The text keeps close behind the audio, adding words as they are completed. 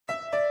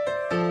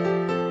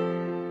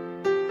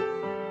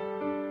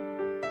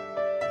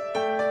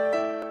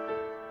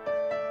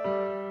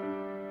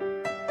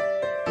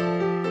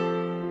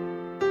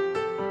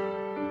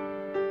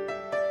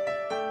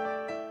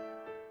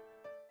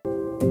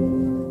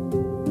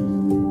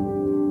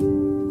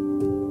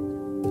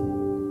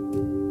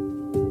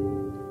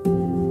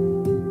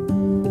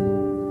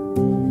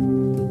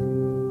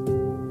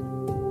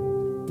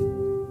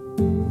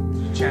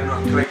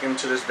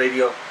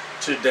video.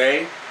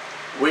 Today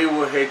we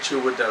will hit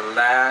you with the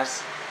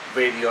last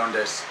video on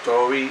the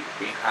story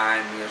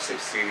behind Music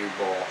City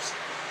Balls.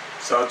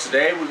 So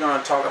today we're going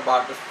to talk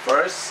about the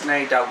first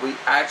snake that we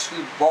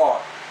actually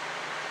bought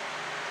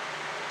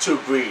to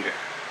breed it.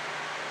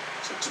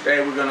 So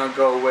today we're going to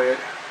go with,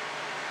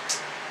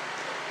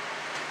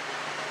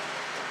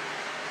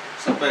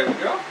 so baby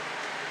girl,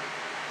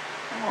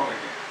 come over here.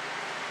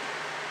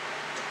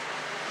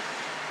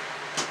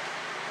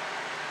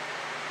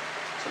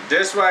 So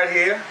this right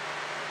here,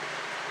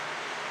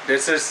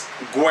 this is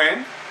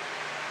Gwen.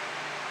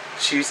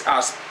 She's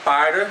a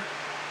spider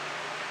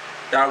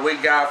that we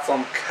got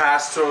from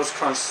Castro's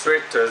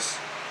Constrictors.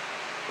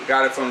 We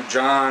got it from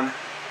John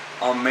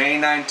on May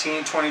 19,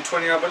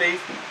 2020, I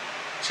believe.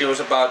 She was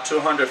about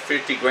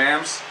 250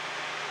 grams.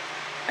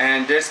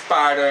 And this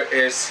spider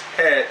is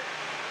head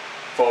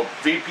for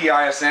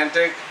VPI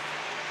Asantic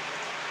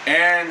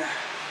and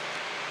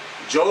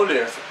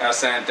Joliffe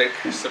Asantic.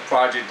 It's the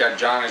project that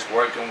John is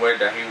working with,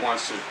 that he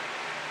wants to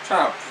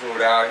try to prove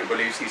it out. He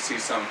believes he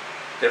sees some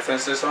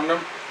differences on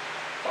them.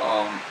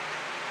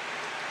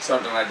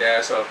 Something like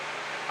that. So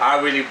I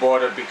really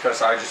bought it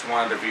because I just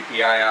wanted the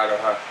VPI out of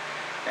her.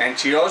 And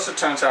she also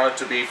turns out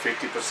to be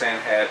 50%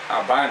 head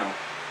albino.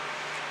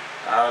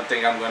 I don't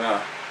think I'm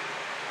gonna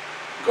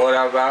go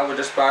that route with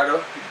the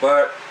spider,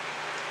 but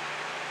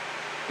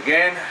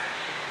again,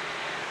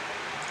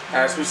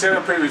 as we said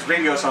in previous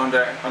videos on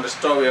the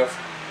story of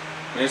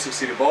Music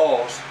City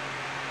Balls,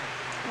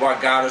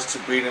 what got us to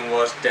breeding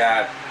was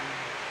that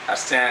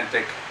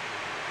Asantic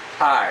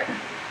pie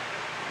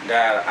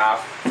that I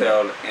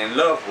fell in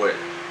love with.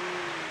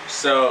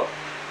 So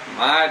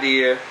my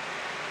idea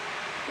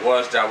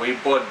was that we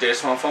bought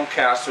this one from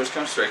Castro's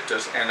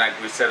Constrictors, and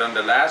like we said on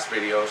the last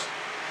videos,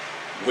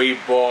 we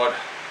bought,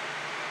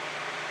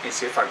 let me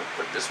see if I can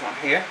put this one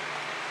here.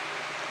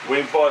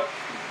 We bought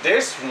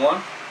this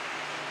one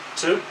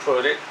to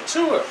put it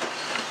to her.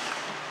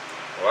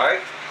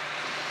 Right?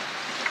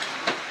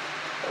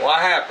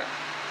 What happened?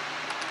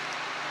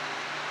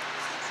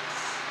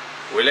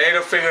 We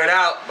later figured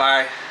out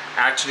by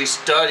actually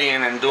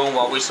studying and doing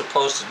what we're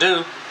supposed to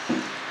do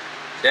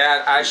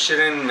that I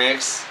shouldn't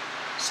mix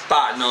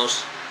spot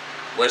nose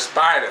with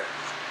spider.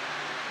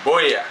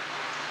 Booyah.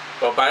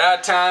 But by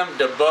that time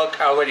the bug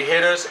already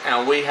hit us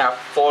and we have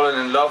fallen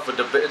in love with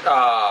the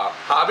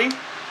hobby,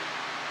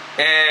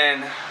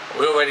 and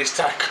we already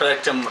started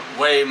collecting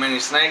way many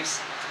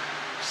snakes.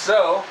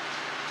 So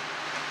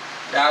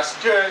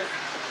that's good,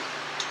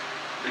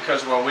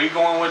 because where we're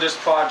going with this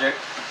project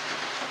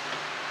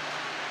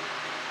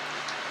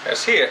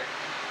is here.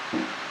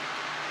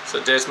 So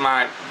this is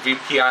my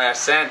VPI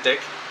Asantic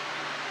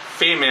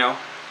female.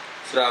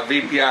 So that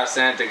VPI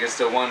Asantic is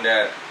the one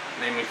that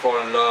made me fall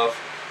in love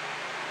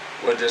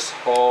with this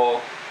whole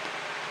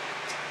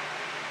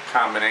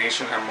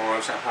combination of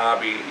morals and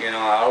hobby. You know,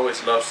 I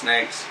always loved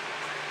snakes,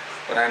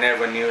 but I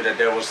never knew that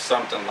there was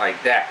something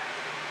like that.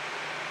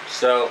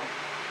 So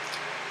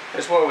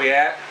that's where we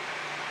at.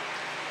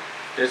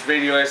 This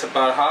video is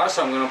about her,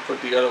 so I'm gonna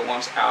put the other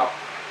ones out.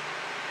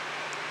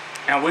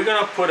 And we're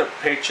gonna put a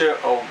picture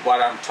of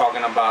what I'm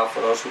talking about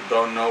for those who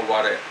don't know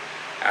what a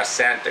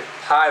Asantic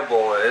pie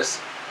ball is.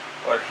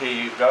 But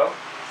here you go.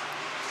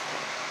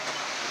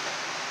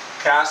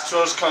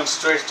 Castro's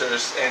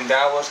Constrictors, and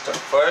that was the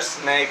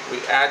first snake we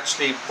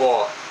actually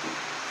bought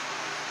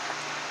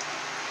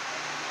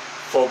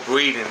for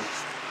breeding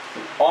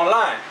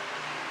online.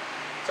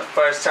 The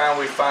first time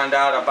we found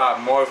out about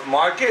Morph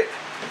Market,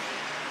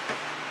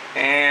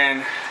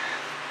 and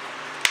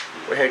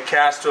we had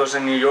Castro's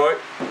in New York,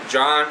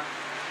 John,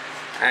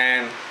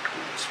 and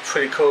it's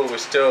pretty cool. We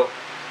still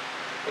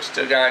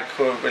got a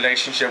cool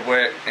relationship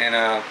with,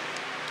 and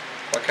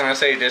what can I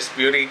say, this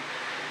beauty,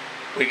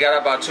 we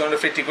got about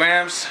 250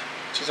 grams.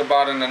 She's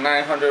about in the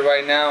 900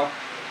 right now,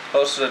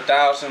 close to the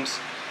thousands.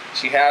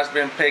 She has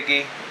been picky.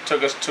 It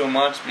took us 2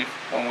 months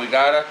when we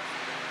got her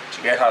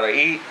to get her to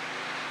eat.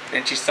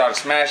 Then she started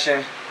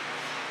smashing.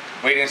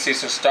 Breeding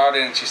season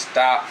started and she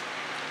stopped,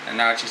 and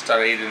now she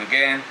started eating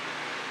again.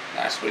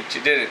 Last week she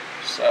did it.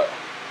 So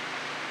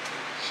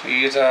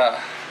she's a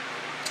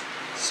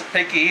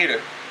picky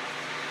eater.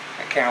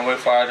 I can't wait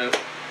for her to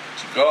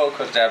go,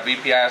 because that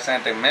VPI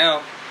Asantic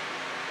male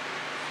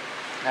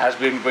has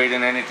been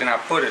breeding anything I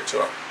put it to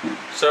her.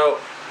 So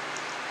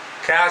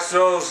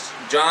Castro's,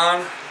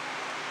 John,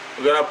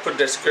 we're gonna put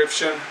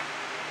description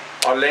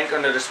or link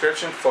on the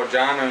description for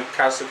John and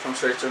Castro's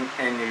Constrictors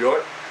in New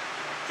York.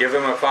 Give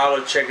him a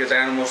follow, check his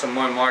animals on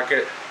Morph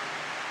Market.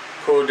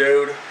 Cool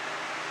dude.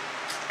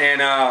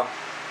 And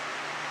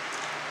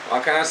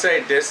what can I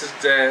say, this is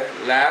the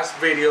last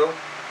video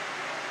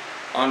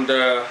on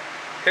the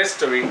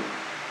history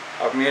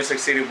of Music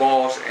City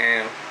Balls,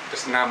 and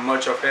there's not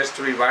much of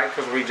history, right,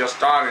 because we just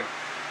started.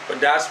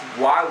 But that's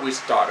why we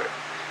started,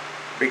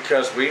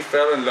 because we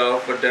fell in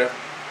love with the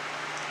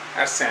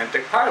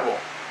Asantic pie ball.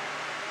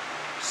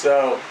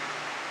 So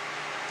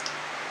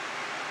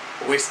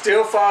we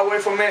still far away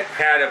from it.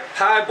 Had a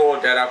pie ball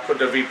that I put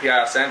the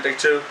VPI Asantic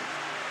to,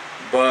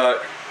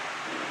 but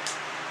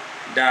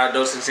that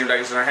doesn't seem like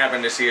it's gonna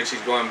happen this year.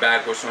 She's going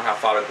backwards from her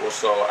follicles,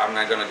 so I'm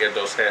not gonna get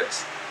those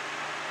hits.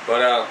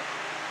 But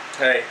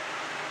hey,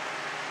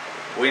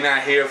 we're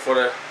not here for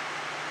the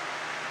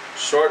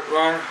short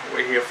run,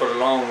 we're here for the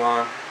long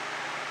run.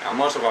 Now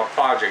most of our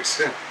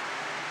projects,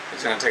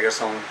 it's gonna take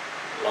us a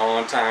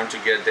long time to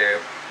get there,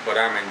 but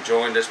I'm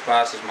enjoying this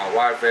process, my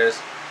wife is.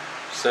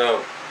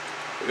 So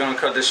we're gonna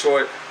cut this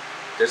short.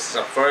 This is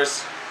our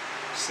first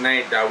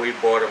snake that we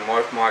bought at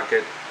Morph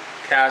Market.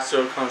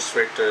 Castor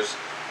constrictors.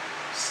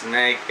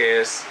 Snake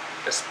is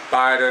a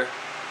spider,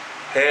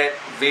 head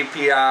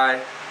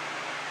VPI,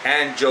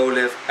 and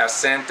Joliffe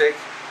Acentic,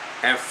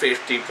 and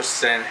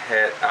 50%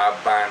 head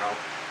albino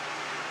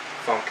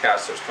from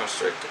Castor's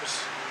constrictors.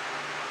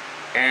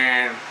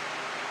 And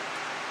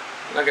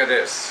look at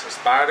this, a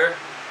spider,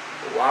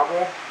 the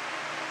wobble.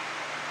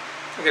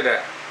 Look at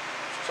that,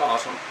 it's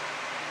awesome.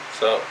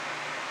 So,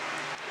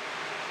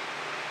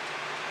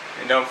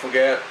 and don't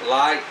forget,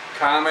 like,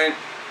 comment,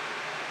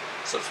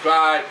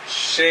 subscribe,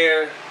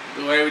 share,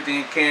 do everything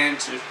you can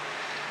to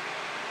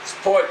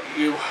support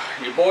your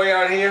boy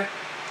out here.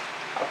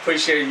 I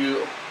appreciate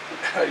you.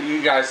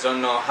 You guys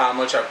don't know how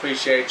much I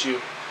appreciate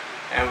you.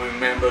 And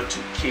remember to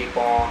keep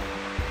on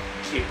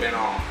keeping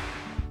on.